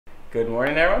Good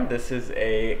morning, everyone. This is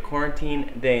a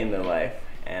quarantine day in the life,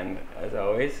 and as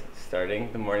always,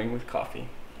 starting the morning with coffee.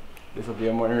 This will be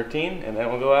a morning routine, and then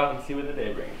we'll go out and see what the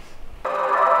day brings.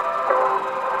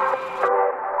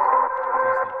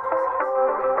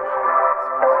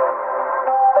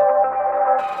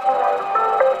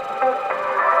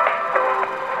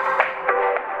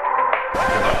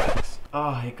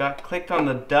 Oh, it got clicked on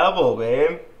the double,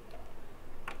 babe.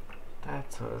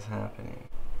 That's what was happening.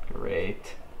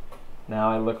 Great.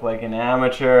 Now I look like an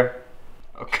amateur.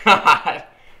 Oh God,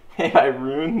 hey, I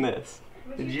ruined this.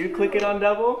 Did you click it on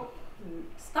double?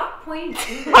 Stop pointing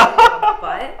fingers at your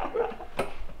butt.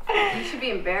 You should be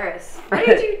embarrassed. What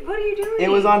are you doing? It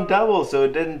was on double, so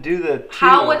it didn't do the two.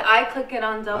 How would I click it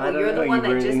on double? You're the one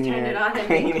you that just turned it on and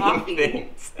made coffee.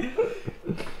 Things.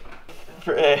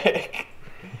 Frick.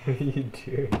 What are you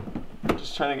doing? I'm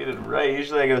just trying to get it right.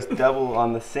 Usually I go double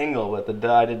on the single, but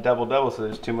I did double, so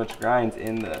there's too much grinds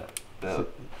in the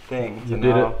thing. You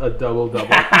did a double.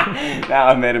 Now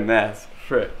I made a mess.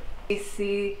 Frick. You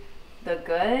see the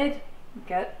good?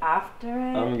 Get after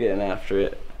it. I'm getting after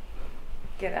it.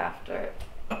 Get after it.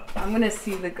 I'm gonna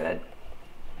see the good.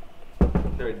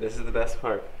 This is the best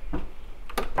part.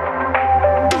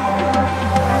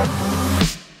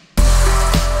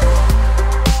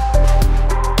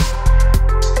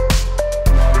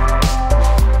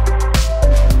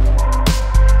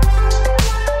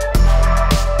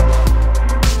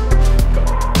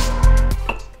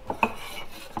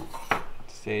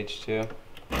 Stage 2.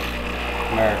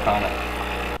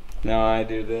 Americana. Now I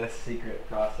do this secret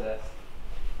process.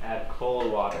 Add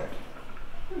cold water.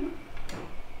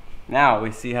 Now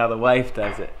we see how the wife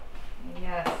does it.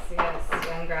 Yes,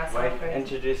 young grasshopper. Wife,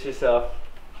 introduce yourself.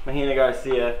 Mahina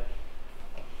Garcia.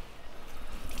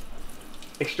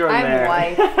 Extraordinaire. I'm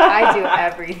wife. I do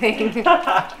everything.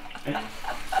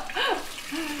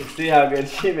 Let's see how good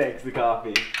she makes the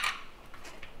coffee.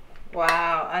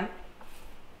 Wow, I'm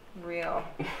real.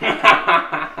 Fiance,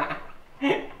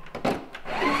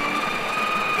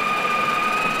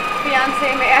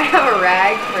 may I have a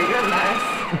rag for your mess?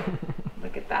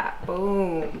 Look at that.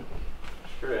 Boom.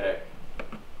 Correct.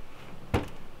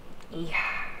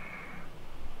 Yeah.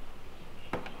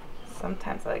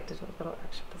 Sometimes I like to do a little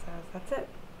extra pizzazz. That's it.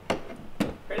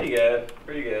 Pretty good.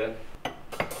 Pretty good.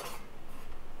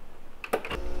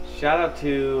 Shout out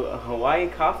to Hawaii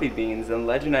Coffee Beans, the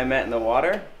legend I met in the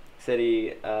water. He said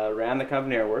he ran the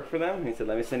company or worked for them. He said,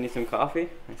 let me send you some coffee.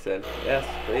 I said, yes,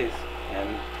 please.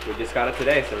 And we just got it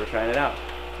today, so we're trying it out.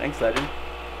 Thanks, legend.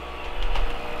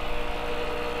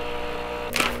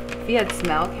 If you had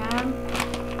smell cam.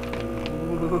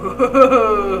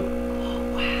 Ooh.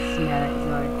 Smell it,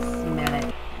 Zoard. Smell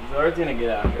it. Zoard's gonna get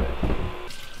after it.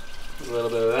 A little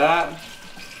bit of that.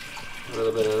 A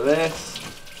little bit of this.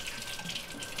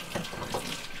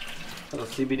 A little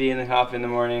CBD in the coffee in the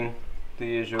morning. The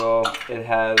usual.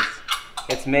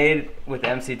 It's made with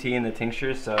MCT in the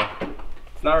tincture, so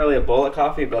it's not really a bullet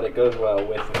coffee, but it goes well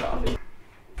with the coffee.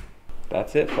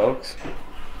 That's it, folks.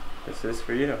 This is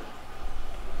for you.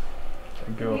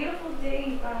 Go. Beautiful day,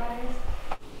 you guys.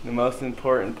 The most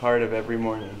important part of every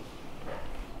morning.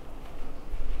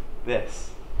 This.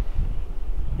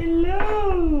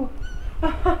 Hello!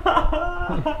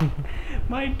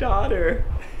 My daughter.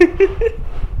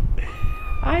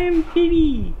 I am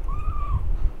Kitty.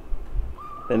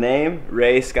 The name,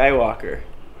 Ray Skywalker.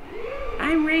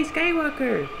 I'm Ray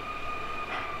Skywalker.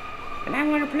 And I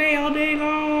want to play all day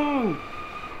long.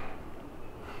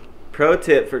 Pro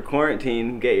tip for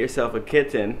quarantine, get yourself a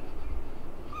kitten.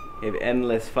 You have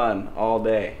endless fun all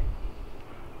day.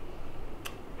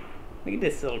 Look at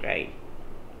this little guy.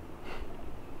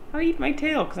 I'll eat my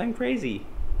tail because I'm crazy.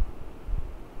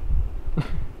 Should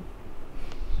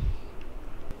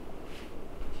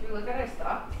we look at our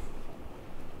stocks?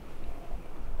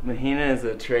 Mahina is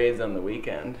a trades on the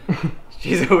weekend.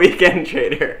 She's a weekend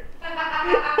trader.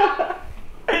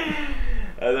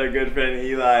 As our good friend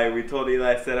Eli, we told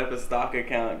Eli set up a stock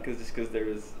account because there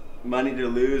was money to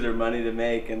lose or money to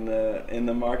make in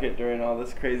the market during all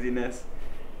this craziness,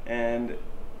 and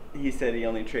he said he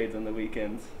only trades on the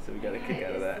weekends, so we got a kick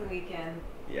out of that. It's the weekend.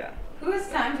 Yeah. Who has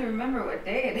time to remember what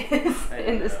day it is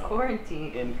in this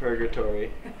quarantine? In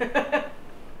purgatory.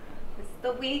 It's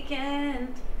the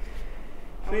weekend.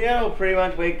 So yeah, we'll pretty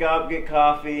much wake up, get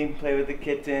coffee, play with the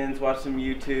kittens, watch some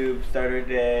YouTube, start our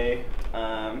day.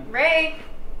 Ray!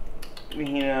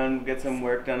 Get some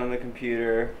work done on the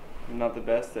computer. I'm not the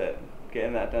best at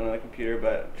getting that done on the computer,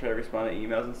 but try to respond to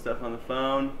emails and stuff on the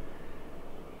phone.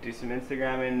 Do some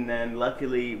Instagramming, and then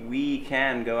luckily we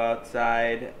can go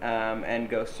outside and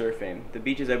go surfing. The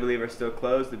beaches, I believe, are still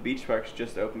closed. The beach parks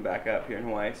just opened back up here in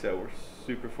Hawaii, so we're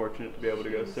super fortunate to be able to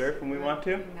go surf when we want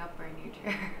to. Picking up our new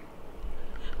chair.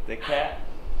 The cat.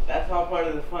 That's all part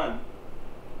of the fun.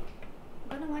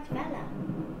 I'm gonna watch Bella.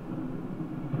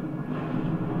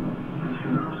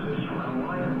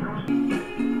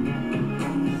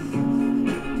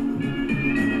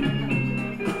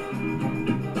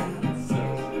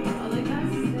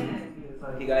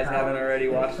 If you guys haven't already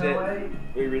watched it,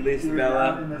 we released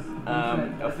Bella,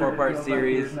 a 4-part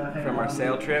series from our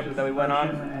sail trip that we went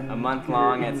on. A month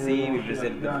long at sea. We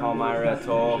visited the Palmyra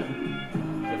Atoll,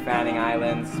 the Fanning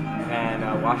Islands, and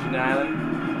Washington Island.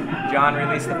 John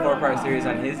released the 4-part series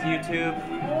on his YouTube.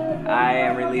 I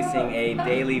am releasing a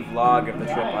daily vlog of the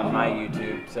trip on my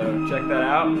YouTube. So check that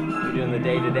out. We're doing the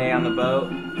day-to-day on the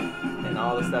boat and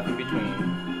all the stuff in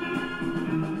between.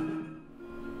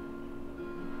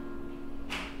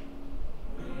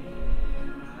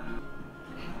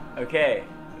 Okay,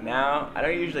 now I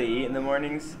don't usually eat in the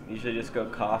mornings. Usually just go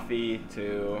coffee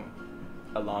to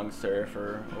a long surf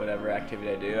or whatever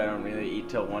activity I do. I don't really eat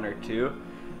till 1 or 2.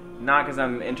 Not because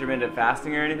I'm intermittent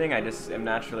fasting or anything. I just am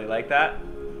naturally like that.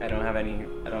 I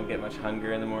don't get much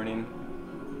hunger in the morning,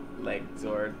 like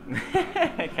Zoard.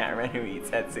 I can't remember who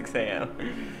eats at 6 a.m.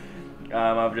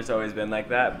 I've just always been like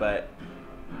that, but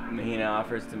Mahina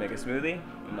offers to make a smoothie.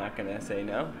 I'm not gonna say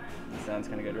no. It sounds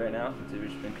kind of good right now. We've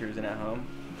just been cruising at home.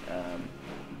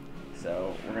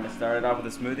 So we're gonna start it off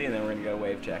with a smoothie, and then we're gonna go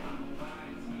wave check.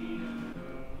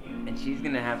 And she's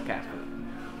gonna have cat food,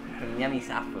 some yummy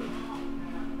soft food.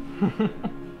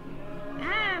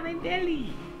 Ah, my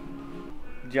belly.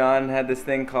 John had this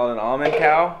thing called an almond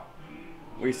cow.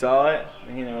 We saw it,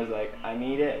 and he was like, I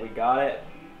need it, we got it.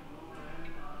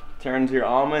 Turns your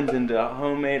almonds into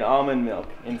homemade almond milk.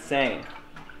 Insane.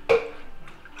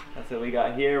 That's what we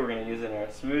got here. We're gonna use it in our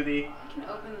smoothie. You can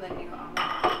open the new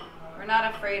almond. We're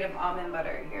not afraid of almond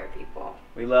butter here, people.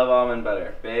 We love almond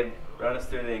butter. Babe, run us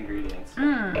through the ingredients.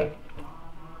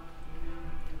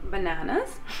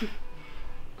 Bananas,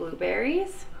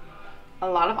 blueberries, a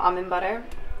lot of almond butter,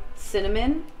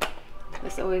 cinnamon.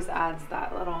 This always adds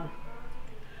that little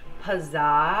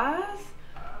pizzazz.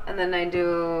 And then I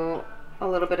do a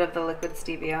little bit of the liquid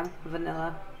stevia,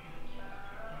 vanilla.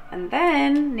 And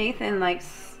then Nathan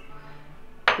likes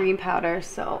green powder,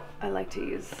 so I like to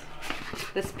use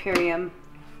this Purium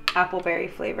appleberry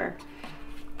flavor.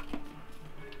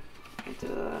 I do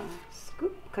a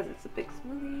scoop because it's a big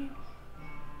smoothie.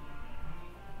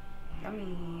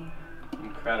 Yummy.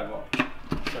 Incredible.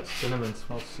 That cinnamon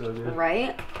smells so good.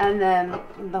 Right? And then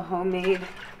the homemade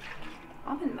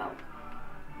almond milk.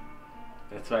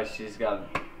 That's why she's got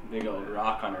a big old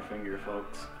rock on her finger,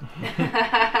 folks.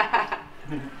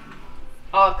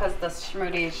 Oh, because the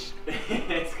smoothie.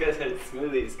 It's because of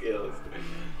smoothie skills.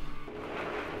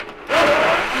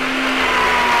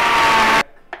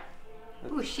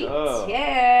 Ooh, sheet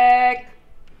check.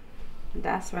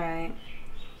 That's right.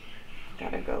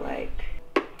 Gotta go like.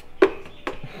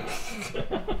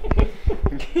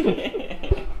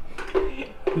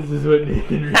 This is what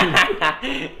Nathan reads.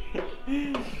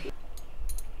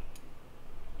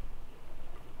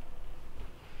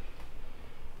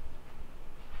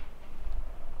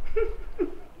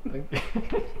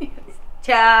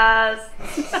 Cheers.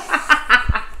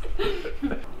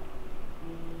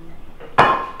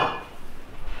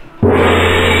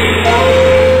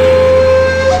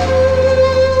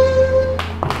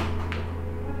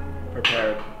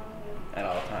 Prepared at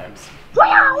all times.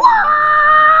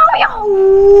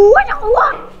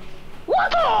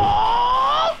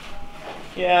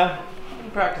 Yeah, I've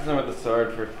been practicing with the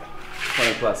sword for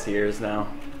 20 plus years now.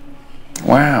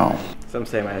 Wow. Some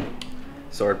say my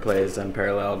sword play is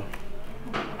unparalleled.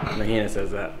 Mahina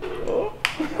says that. Oh.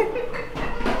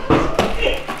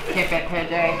 Keep it,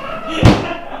 PJ.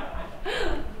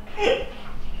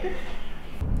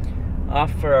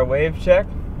 Off for our wave check.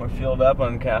 We're fueled up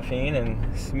on caffeine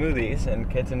and smoothies and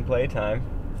kids and playtime.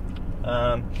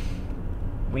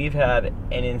 We've had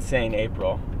an insane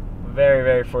April. Very,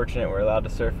 very fortunate we're allowed to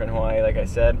surf in Hawaii, like I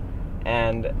said.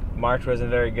 And March wasn't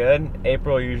very good.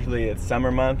 April, usually it's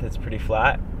summer month, it's pretty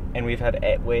flat. And we've had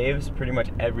waves pretty much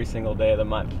every single day of the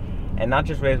month. And not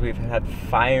just waves, we've had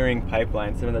firing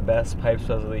pipelines, some of the best pipe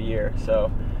swells of the year.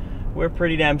 So we're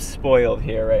pretty damn spoiled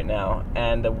here right now.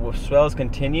 And the swells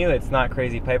continue. It's not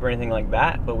crazy pipe or anything like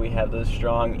that, but we have those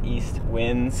strong east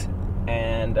winds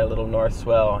and a little north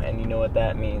swell. And you know what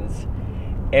that means.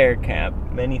 Air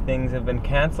camp. Many things have been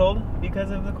canceled because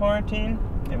of the quarantine,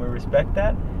 and we respect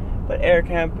that. But air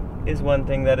camp is one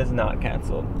thing that is not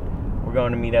canceled. We're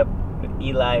going to meet up with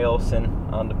Eli Olsen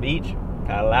on the beach,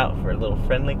 paddle out for a little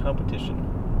friendly competition.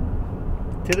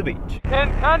 To the beach.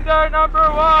 Contender number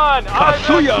 1,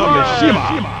 Tatsuya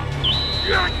Mishima.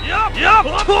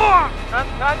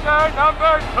 Contender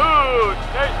number 2,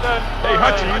 Jason. Hey,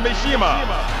 Hachi, 没戏吗？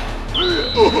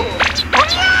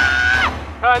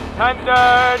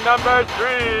 Contender number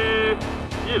 3,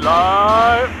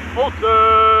 Eli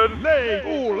Olsen. 内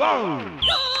务浪。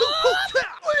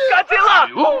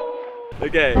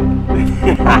 Okay.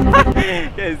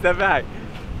 Okay, step back.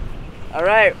 All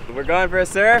right, we're going for a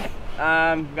surf.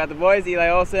 We've got the boys, Eli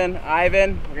Olsen,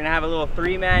 Ivan. We're gonna have a little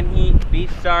 3-man heat,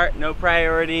 beach start, no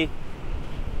priority.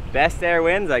 Best air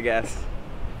wins, I guess.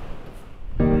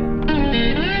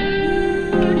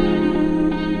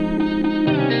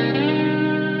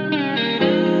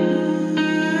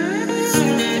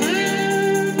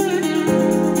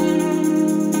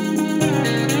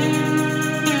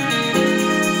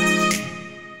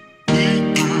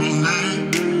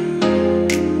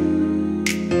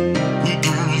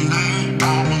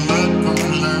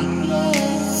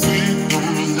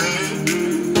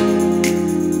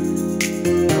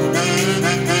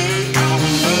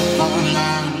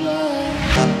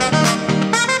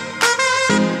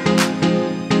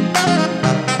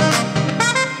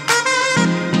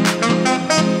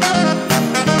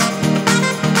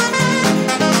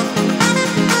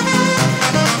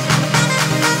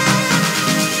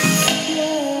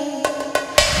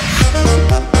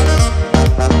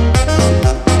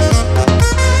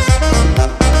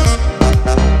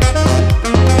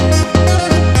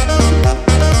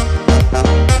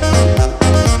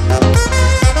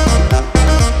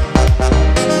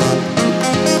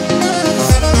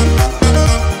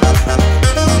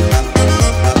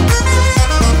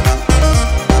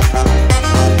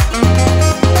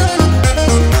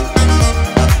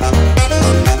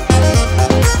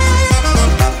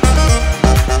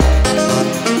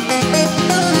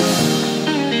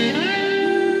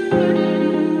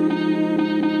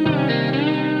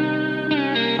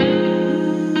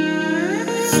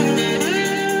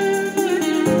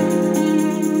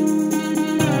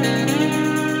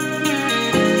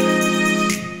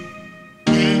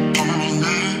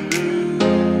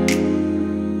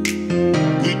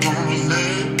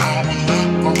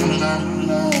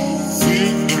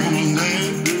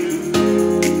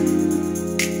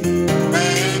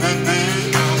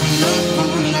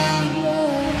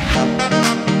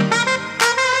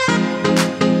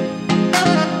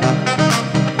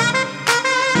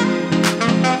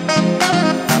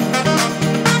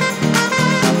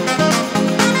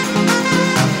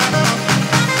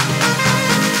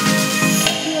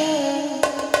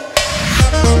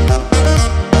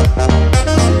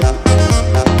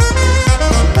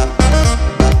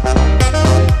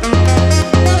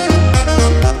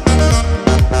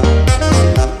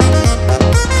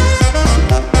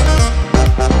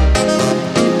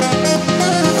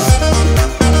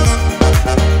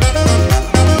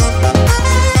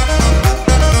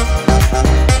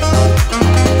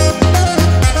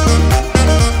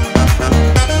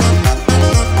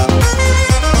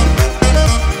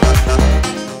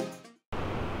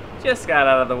 Just got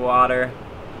out of the water.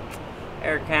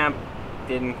 Air camp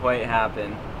didn't quite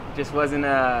happen. Just wasn't,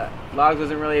 logs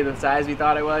wasn't really the size we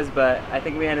thought it was, but I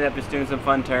think we ended up just doing some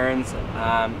fun turns.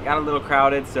 Got a little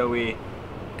crowded, so we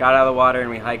got out of the water and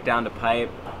we hiked down to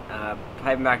Pipe.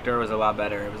 Pipe and Backdoor was a lot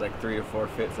better. It was like 3 to 4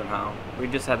 feet somehow. We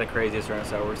just had the craziest run,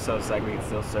 so we're so psyched we can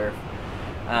still surf.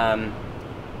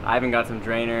 Ivan got some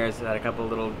drainers, had a couple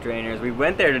little drainers. We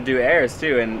went there to do airs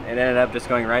too, and it ended up just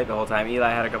going right the whole time. Eli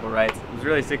had a couple rights. It was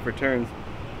really sick for turns.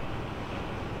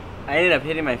 I ended up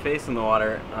hitting my face in the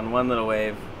water on one little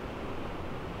wave.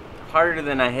 Harder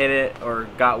than I hit it or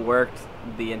got worked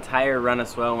the entire run of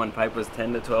swell when Pipe was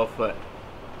 10 to 12 foot.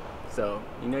 So,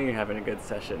 you know you're having a good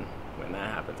session when that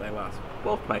happens. I lost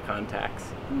both my contacts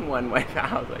in one wave.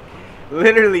 I was like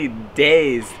literally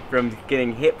dazed from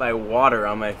getting hit by water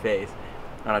on my face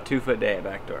on a 2-foot day at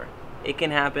Backdoor. It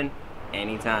can happen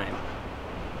anytime.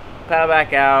 Paddle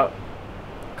back out,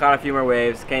 caught a few more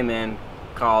waves, came in,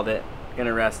 called it,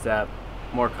 gonna rest up,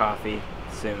 more coffee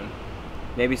soon.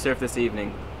 Maybe surf this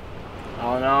evening.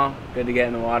 All in all, good to get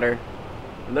in the water.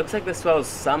 It looks like the swell is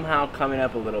somehow coming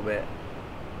up a little bit.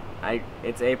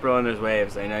 It's April and there's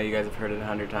waves. I know you guys have heard it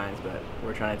 100 times, but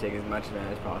we're trying to take as much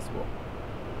advantage as possible.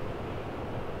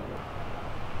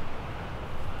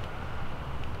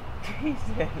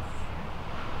 Jesus.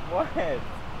 What? I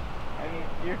mean,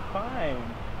 you're fine.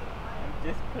 I'm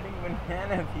just putting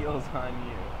banana peels on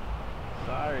you.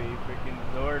 Sorry, freaking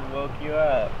Zoard woke you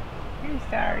up. You're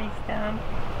sorry, Stump.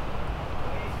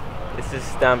 This is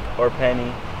Stump or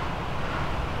Penny.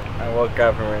 I woke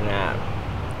up from her nap.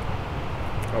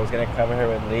 I was gonna cover her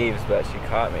with leaves, but she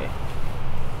caught me.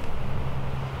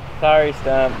 Sorry,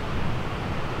 Stump.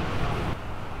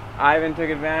 Ivan took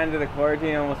advantage of the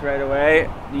quarantine almost right away.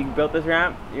 You built this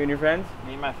ramp, you and your friends?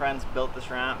 Me and my friends built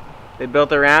this ramp. They built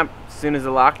the ramp as soon as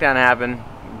the lockdown happened.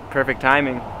 Perfect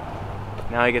timing.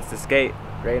 Now he gets to skate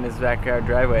right in his backyard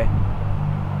driveway.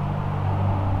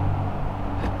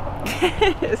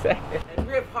 And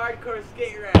rip hardcore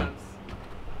skate ramps.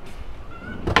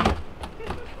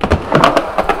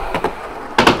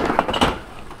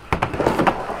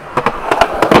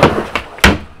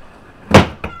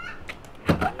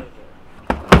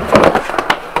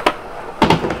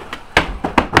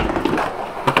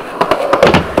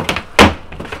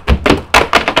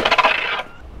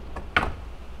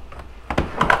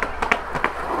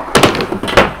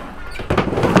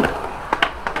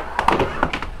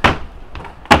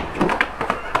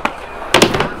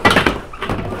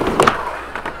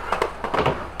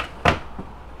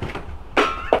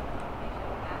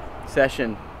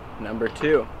 Session number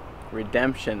 2,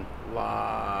 redemption.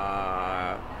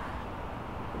 We're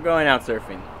going out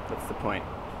surfing. That's the point.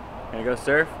 We're gonna go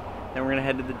surf, then we're gonna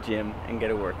head to the gym and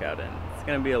get a workout in. It's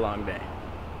gonna be a long day.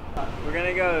 We're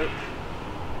gonna go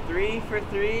 3 for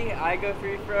 3. I go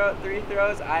 3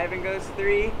 throws. Ivan goes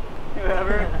 3.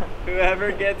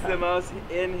 Whoever gets the most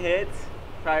in hits,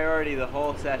 priority the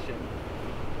whole session.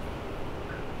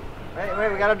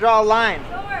 Wait, we gotta draw a line.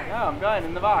 Zoard. No, I'm going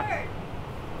in the box. Zoard.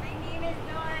 My name is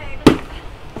Zoard.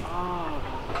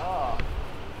 Oh,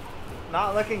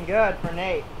 Not looking good for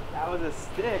Nate. that was a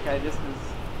stick. I just was.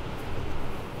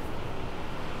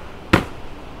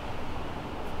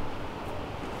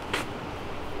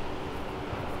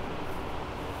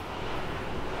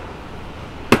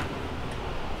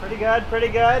 Pretty good, pretty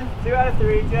good. 2 out of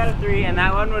 3, 2 out of 3, and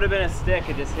that one would have been a stick.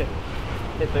 It just hit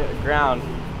the ground.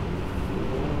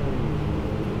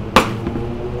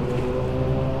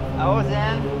 That was in.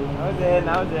 That was in,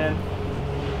 that was in.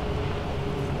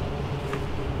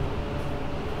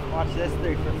 Watch this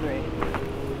 3 for 3.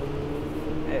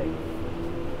 Hey.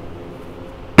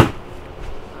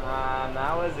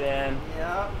 That was in.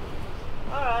 Yep.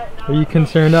 Alright. Are you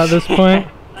concerned at this point?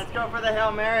 Let's go for the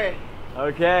Hail Mary.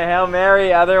 Okay, Hail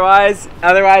Mary. Otherwise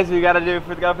we gotta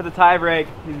go for the tie break.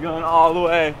 He's going all the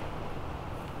way.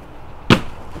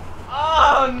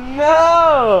 Oh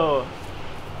no!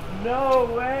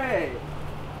 No way!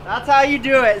 That's how you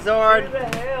do it, Zoard. Who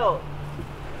the hell?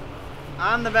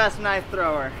 I'm the best knife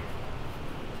thrower.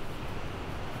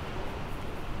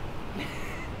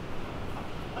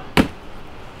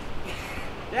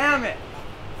 Damn it!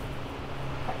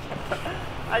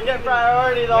 I get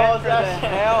priority the whole Went for the session.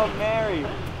 Hail Mary.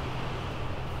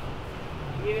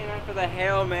 He even went for the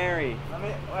Hail Mary. Let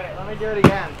me do it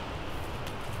again.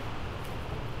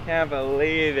 Can't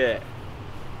believe it.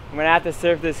 I'm gonna have to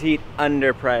surf this heat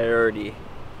under priority.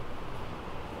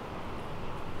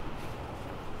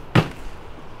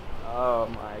 Oh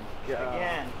my god.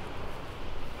 Again.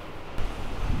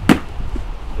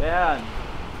 Dan,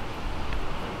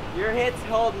 your hits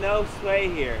hold no sway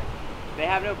here. They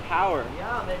have no power.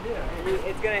 Yeah, they do.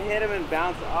 It's gonna hit him and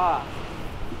bounce off.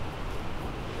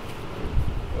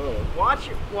 Whoa.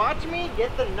 Watch me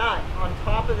get the nut on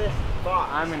top of this box.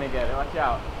 I'm gonna get it. Watch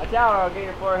out. Watch out or I'll get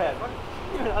your forehead.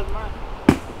 That was mine.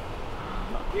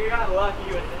 You're not lucky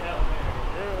with the Hail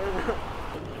Mary.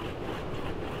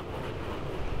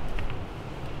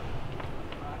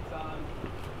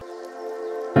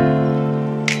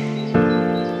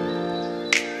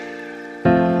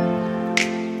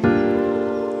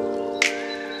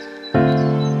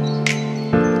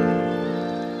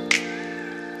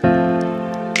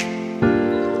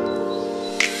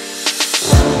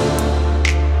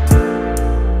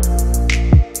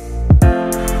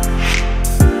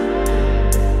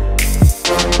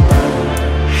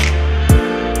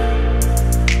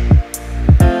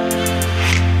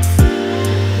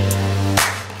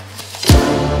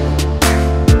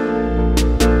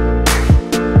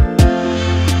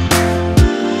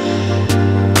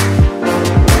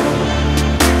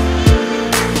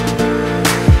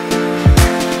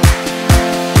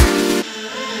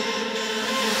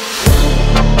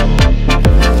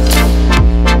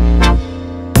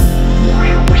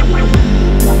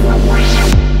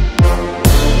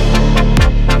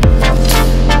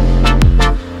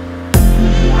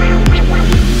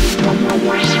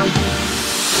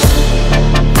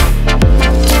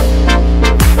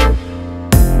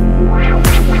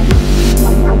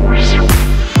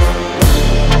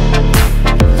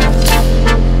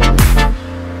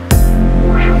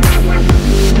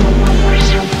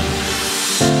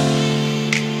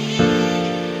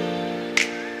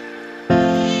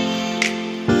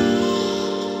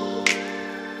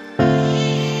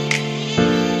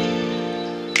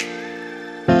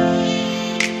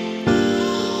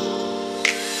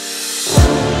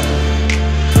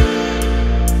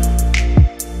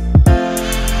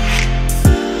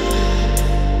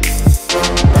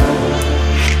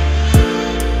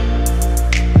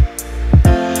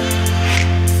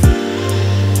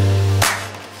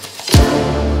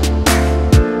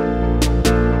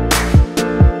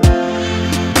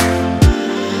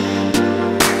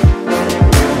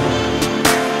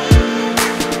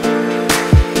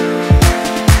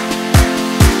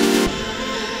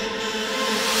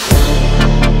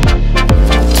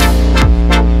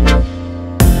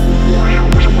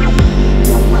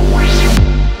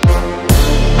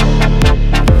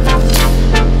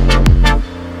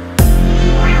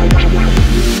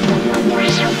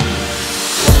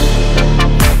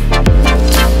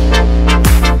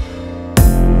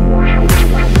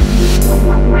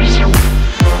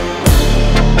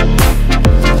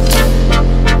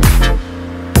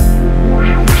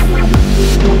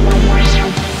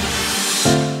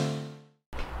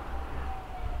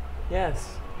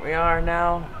 Yes, we are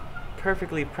now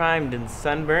perfectly primed and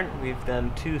sunburnt. We've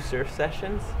done 2 surf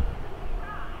sessions.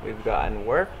 We've gotten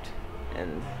worked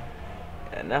and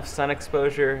enough sun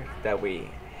exposure that we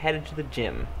headed to the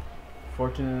gym.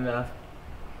 Fortunate enough,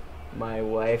 my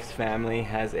wife's family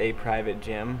has a private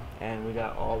gym and we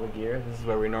got all the gear. This is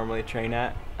where we normally train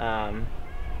at.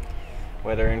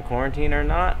 Whether in quarantine or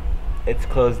not, it's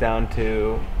closed down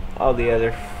to all the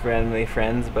other friendly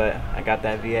friends, but I got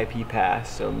that VIP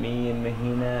pass, so me and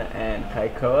Mahina and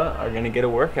Kaikoa are gonna get a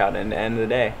workout in the end of the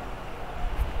day.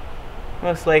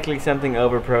 Most likely something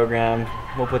over-programmed.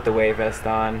 We'll put the wave vest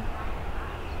on,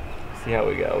 see how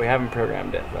we go. We haven't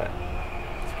programmed it, but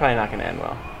it's probably not gonna end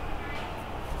well.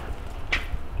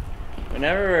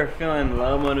 Whenever we're feeling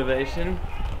low motivation,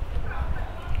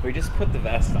 we just put the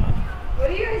vest on.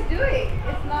 What are you guys doing?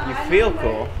 It's not. You feel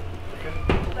cool.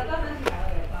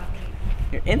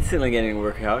 You're instantly getting a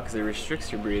workout because it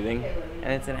restricts your breathing,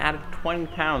 and it's an added 20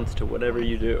 pounds to whatever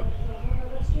you do.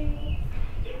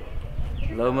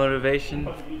 Low motivation,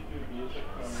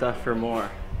 suffer more.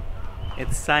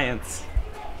 It's science.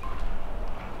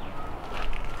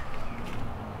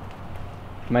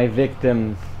 My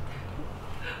victims.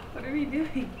 What are we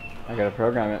doing? I gotta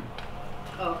program it.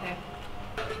 Oh, okay.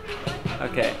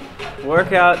 Okay,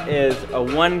 workout is a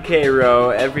 1K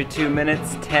row every 2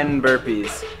 minutes, 10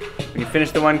 burpees. When you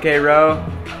finish the 1K row,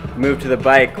 move to the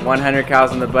bike, 100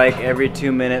 cows on the bike every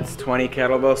 2 minutes, 20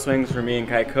 kettlebell swings for me and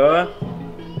Kaikoa.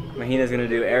 Mahina's gonna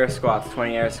do air squats,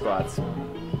 20 air squats.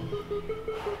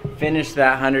 Finish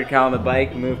that 100 cal on the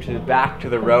bike, move to the back to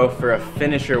the row for a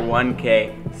finisher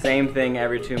 1K. Same thing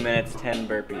every 2 minutes, 10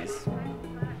 burpees. So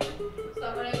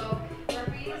I'm gonna go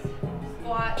burpees,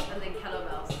 squat, and then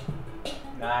kettlebells.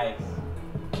 Nice.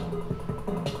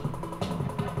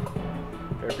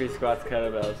 Burpee squats,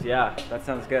 kettlebells. Yeah, that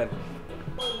sounds good.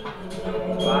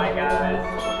 Bye, guys.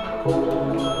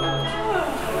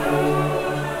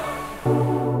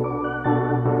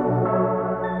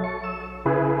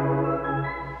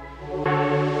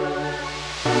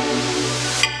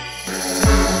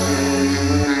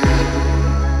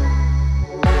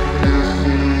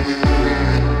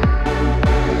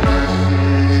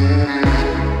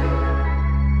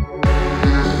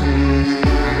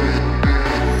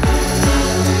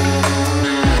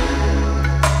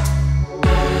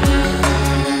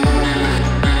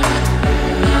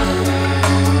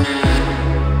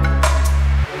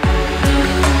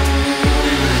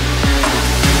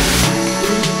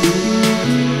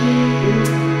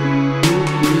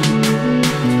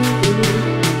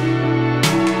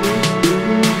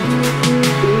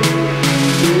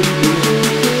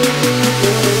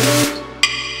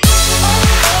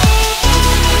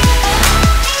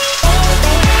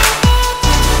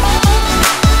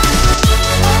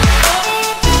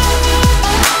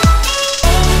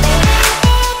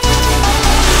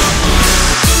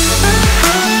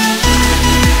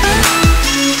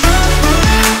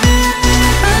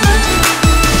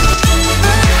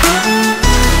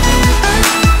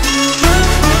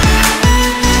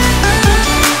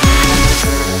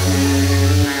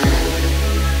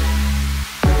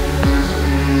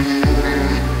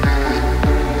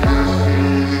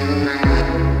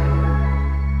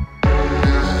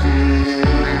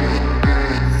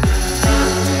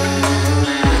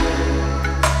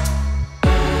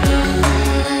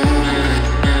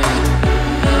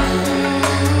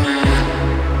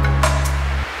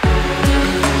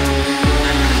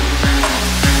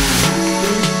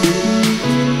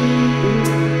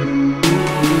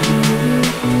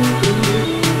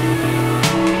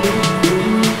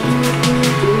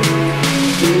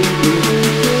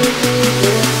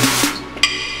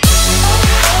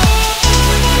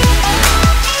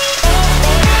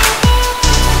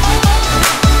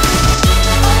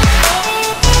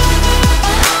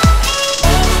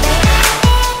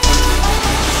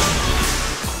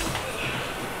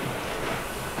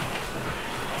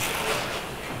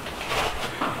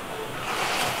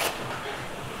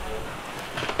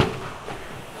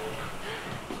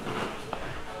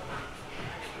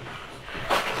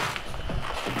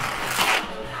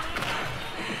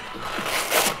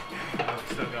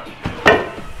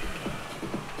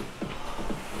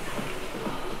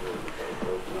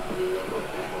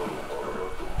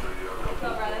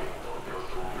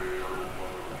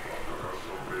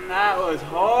 That was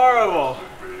horrible.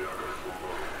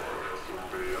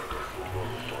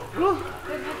 Whew.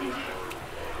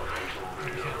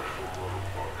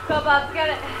 Go, Bob, get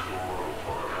it.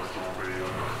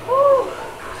 Woo.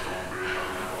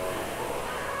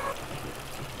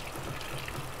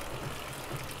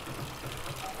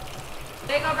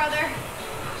 There you go, brother.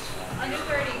 Under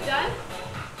 30, done?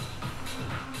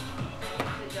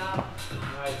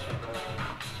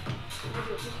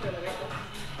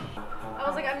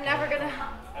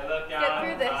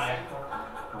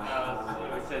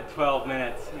 12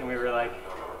 minutes, and we were like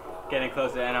getting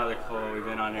close to the end. I was like, oh, we've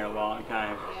been on here a long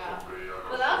time. Yeah.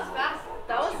 But that was fast.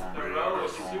 That was. The row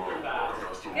was super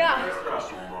fast. Yeah.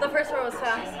 The first row was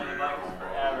fast.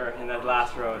 Forever, and that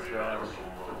last row was forever.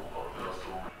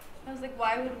 I was like,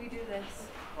 why would we do this?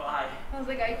 Why? I was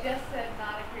like, I just said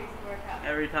not a crazy workout.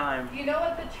 Every time. You know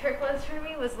what the trick was for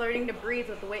me? Was learning to breathe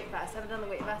with the weight vest. I haven't done the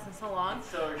weight vest in so long.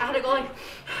 So I had to go like.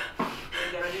 You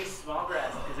gotta do small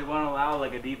breaths because it won't allow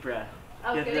like a deep breath.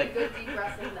 I was You have to getting be good deep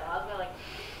breaths in though. I was going like,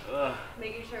 ugh.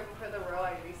 making sure before the row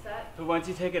I reset. But once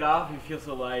you take it off, you feel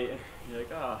so light. You're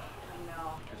like, oh.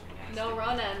 No. No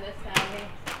Rona in this family.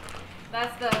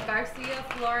 That's the Garcia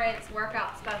Florence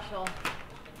workout special.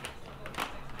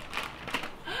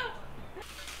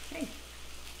 Hey.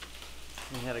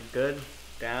 We had a good,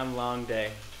 damn long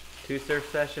day. 2 surf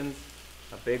sessions,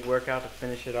 a big workout to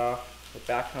finish it off. We're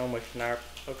back home with Snarp.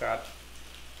 Oh God.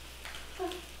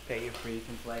 Okay, you free, you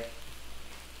can play.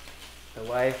 The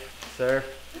wife, Surf,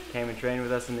 came and trained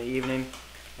with us in the evening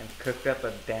and cooked up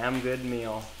a damn good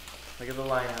meal. Look at the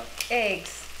lineup.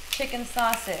 Eggs, chicken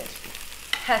sausage,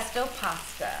 pesto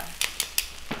pasta.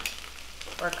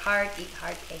 Work hard, eat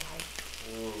hard, play hard.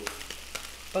 Ooh.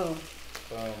 Boom.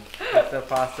 Boom. Pesto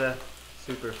pasta,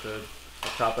 superfood.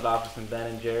 We'll top it off with some Ben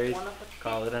and Jerry's.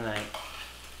 Call it a night.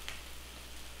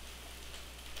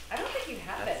 I don't think you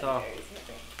have That's it. all.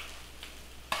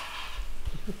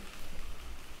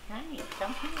 Hi,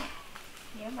 come here.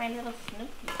 You're my little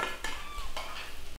Snoopy.